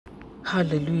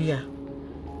Hallelujah.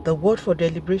 The word for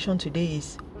deliberation today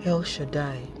is El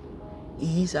Shaddai.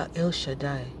 He is our El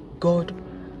Shaddai, God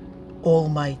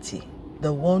Almighty,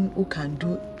 the one who can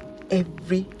do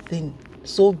everything,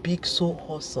 so big, so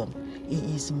awesome. He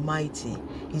is mighty.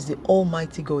 He's the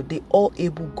Almighty God, the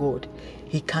all-able God.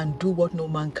 He can do what no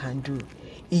man can do.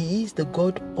 He is the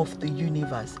God of the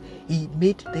universe. He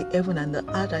made the heaven and the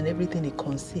earth and everything it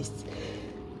consists.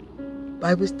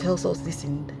 Bible tells us this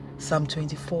in Psalm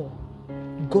 24.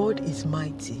 God is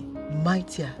mighty,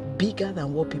 mightier, bigger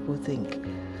than what people think.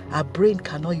 Our brain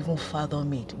cannot even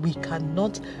fathom it. We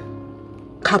cannot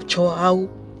capture how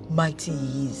mighty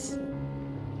He is.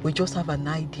 We just have an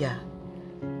idea.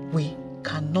 We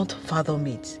cannot fathom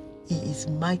it. He is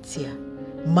mightier,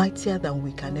 mightier than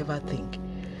we can ever think.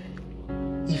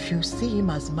 If you see Him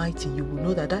as mighty, you will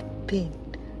know that that thing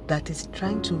that is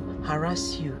trying to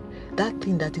harass you, that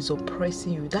thing that is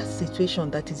oppressing you, that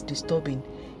situation that is disturbing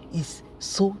is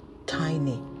so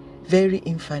tiny, very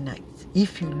infinite.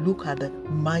 If you look at the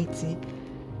mighty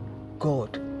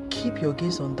God, keep your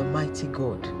gaze on the mighty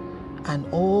God, and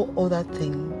all other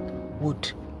things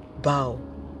would bow.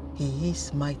 He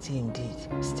is mighty indeed.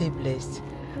 Stay blessed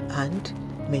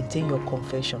and maintain your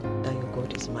confession that your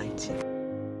God is mighty.